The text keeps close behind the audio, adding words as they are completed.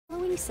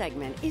following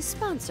segment is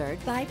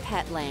sponsored by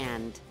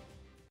Petland.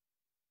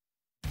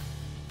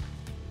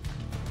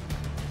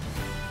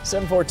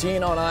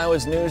 7:14 on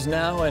Iowa's News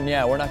Now, and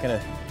yeah, we're not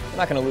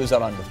gonna lose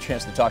out on the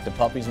chance to talk to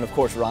puppies, and of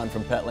course Ron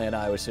from Petland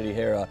Iowa City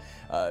here.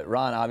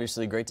 Ron,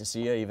 obviously great to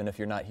see you, even if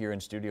you're not here in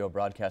studio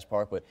Broadcast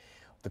Park. But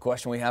the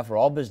question we have for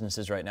all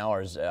businesses right now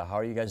is, how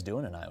are you guys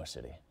doing in Iowa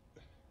City?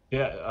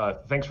 Yeah,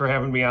 thanks for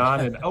having me on.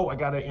 And I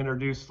got to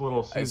introduce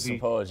little Susie. I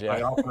suppose, yeah.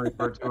 I often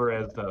refer to her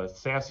as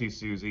Sassy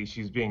Susie.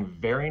 She's being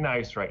very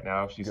nice right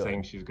now. She's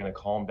saying she's going to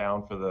calm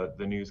down for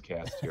the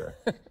newscast here.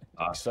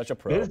 Such a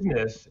pro.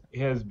 Business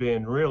has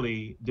been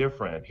really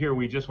different. Here,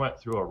 we just went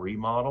through a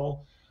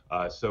remodel.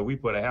 So we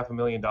put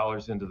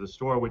 $500,000 into the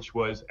store, which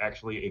was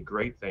actually a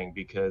great thing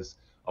because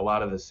a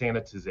lot of the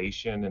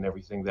sanitization and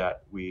everything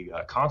that we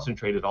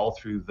concentrated all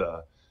through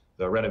the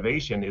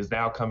renovation is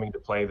now coming to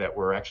play, that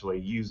we're actually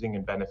using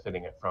and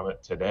benefiting from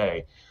it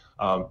today.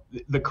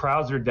 The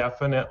crowds are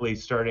definitely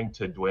starting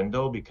to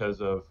dwindle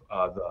because of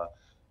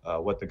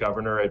what the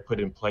governor had put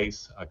in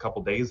place a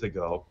couple days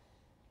ago.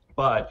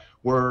 But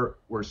we're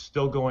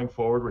still going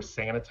forward. We're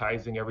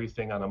sanitizing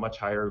everything on a much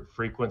higher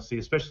frequency,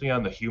 especially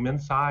on the human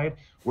side.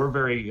 We're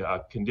very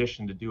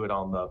conditioned to do it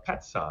on the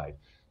pet side.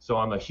 So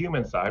on the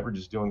human side, we're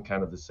just doing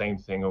kind of the same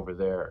thing over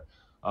there.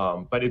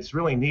 But it's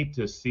really neat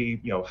to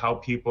see, how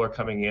people are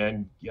coming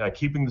in,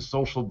 keeping the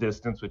social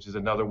distance, which is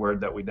another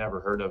word that we never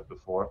heard of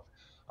before.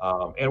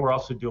 And we're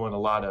also doing a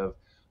lot of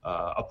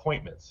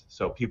appointments.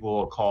 So people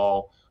will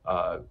call,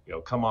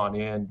 come on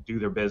in, do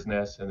their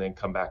business, and then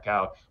come back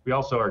out. We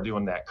also are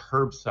doing that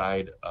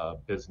curbside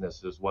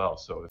business as well.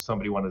 So if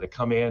somebody wanted to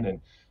come in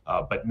and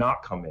but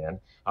not come in,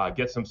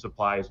 get some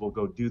supplies, we'll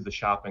go do the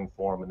shopping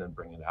for them and then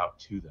bring it out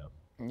to them.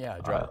 Yeah,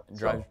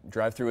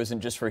 drive-through isn't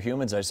just for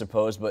humans, I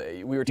suppose, but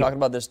we were talking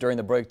about this during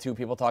the break too.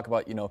 People talk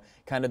about,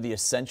 kind of the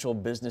essential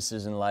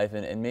businesses in life,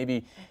 and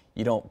maybe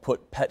you don't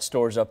put pet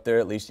stores up there,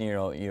 at least,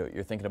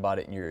 you're thinking about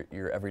it in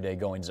your everyday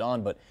goings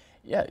on, but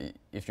yeah,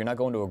 if you're not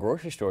going to a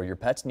grocery store, your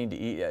pets need to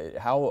eat.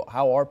 How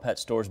are pet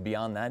stores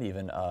beyond that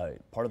even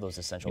part of those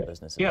essential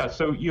businesses? Yeah,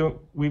 so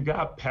we've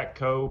got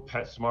Petco,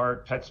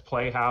 PetSmart, Pets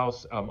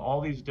Playhouse.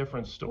 All these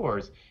different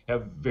stores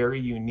have very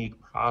unique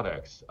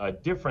products,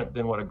 different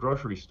than what a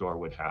grocery store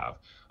would have.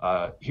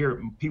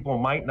 Here, people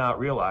might not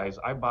realize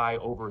I buy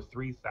over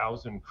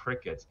 3,000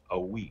 crickets a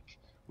week.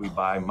 We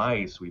buy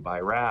mice, we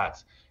buy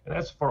rats, and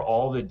that's for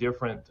all the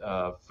different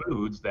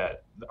foods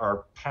that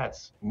our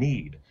pets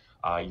need.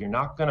 You're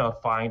not going to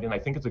find, and I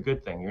think it's a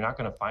good thing, you're not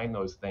going to find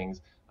those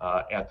things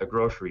at the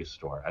grocery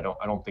store. I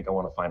don't think I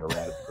want to find a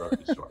rat at the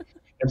grocery store.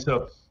 And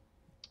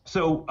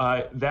so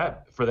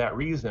that for that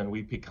reason,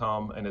 we've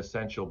become an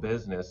essential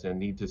business and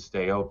need to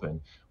stay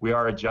open. We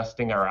are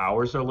adjusting our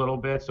hours a little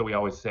bit. So we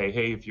always say,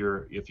 hey, if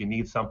you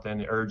need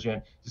something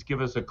urgent, just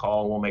give us a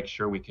call and we'll make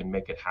sure we can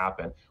make it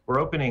happen. We're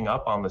opening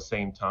up on the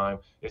same time.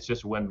 It's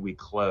just when we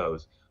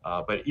close.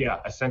 But yeah,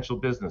 essential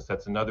business,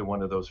 that's another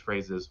one of those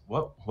phrases.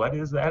 What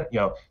is that?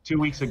 2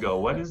 weeks ago,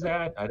 what is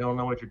that? I don't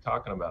know what you're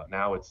talking about.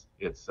 Now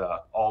it's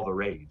all the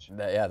rage.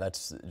 Yeah,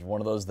 that's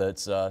one of those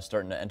that's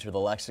starting to enter the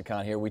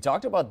lexicon here. We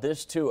talked about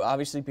this too.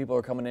 Obviously, people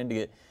are coming in to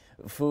get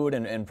food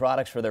and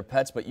products for their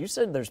pets, but you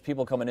said there's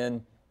people coming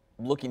in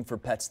looking for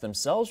pets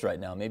themselves right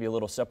now, maybe a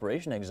little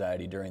separation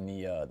anxiety during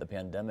the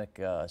pandemic,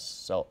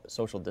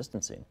 social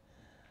distancing.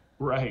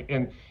 Right,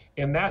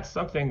 and that's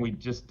something we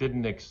just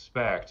didn't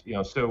expect.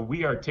 So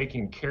we are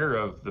taking care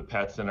of the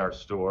pets in our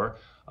store,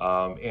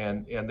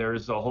 and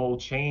there's a whole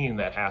chain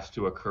that has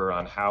to occur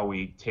on how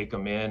we take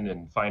them in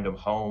and find them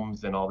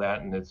homes and all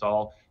that, and it's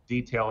all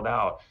detailed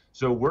out.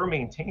 So we're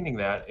maintaining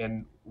that,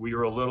 and we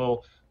were a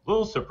little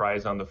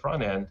surprised on the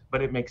front end,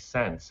 but it makes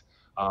sense.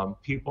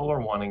 People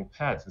are wanting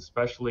pets,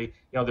 especially,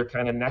 they're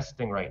kind of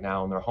nesting right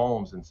now in their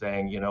homes and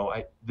saying,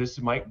 this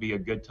might be a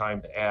good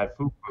time to add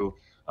Fufu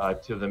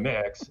to the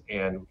mix,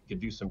 and we could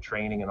do some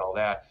training and all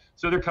that.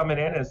 So they're coming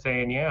in and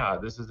saying, yeah,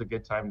 this is a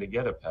good time to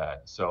get a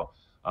pet. So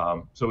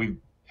we've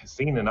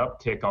seen an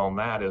uptick on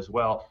that as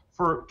well,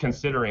 for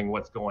considering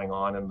what's going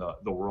on in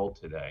the world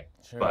today.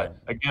 Sure. But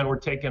again, we're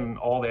taking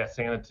all that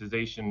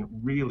sanitization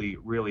really,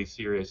 really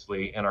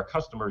seriously, and our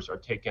customers are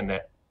taking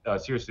that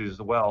seriously as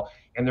well,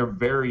 and they're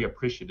very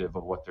appreciative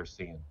of what they're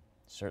seeing.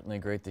 Certainly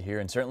great to hear,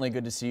 and certainly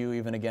good to see you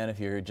even again if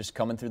you're just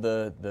coming through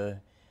the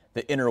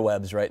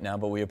interwebs right now.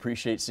 But we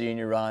appreciate seeing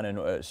you, Ron,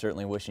 and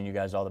certainly wishing you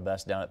guys all the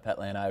best down at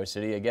Petland Iowa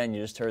City. Again,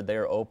 you just heard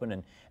they're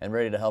open and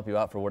ready to help you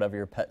out for whatever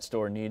your pet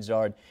store needs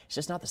are. It's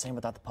just not the same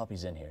without the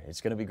puppies in here.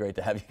 It's going to be great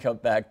to have you come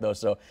back, though.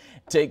 So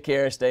take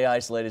care, stay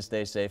isolated,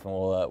 stay safe, and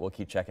we'll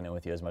keep checking in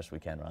with you as much as we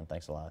can, Ron.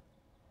 Thanks a lot.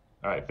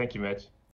 All right, thank you, Mitch.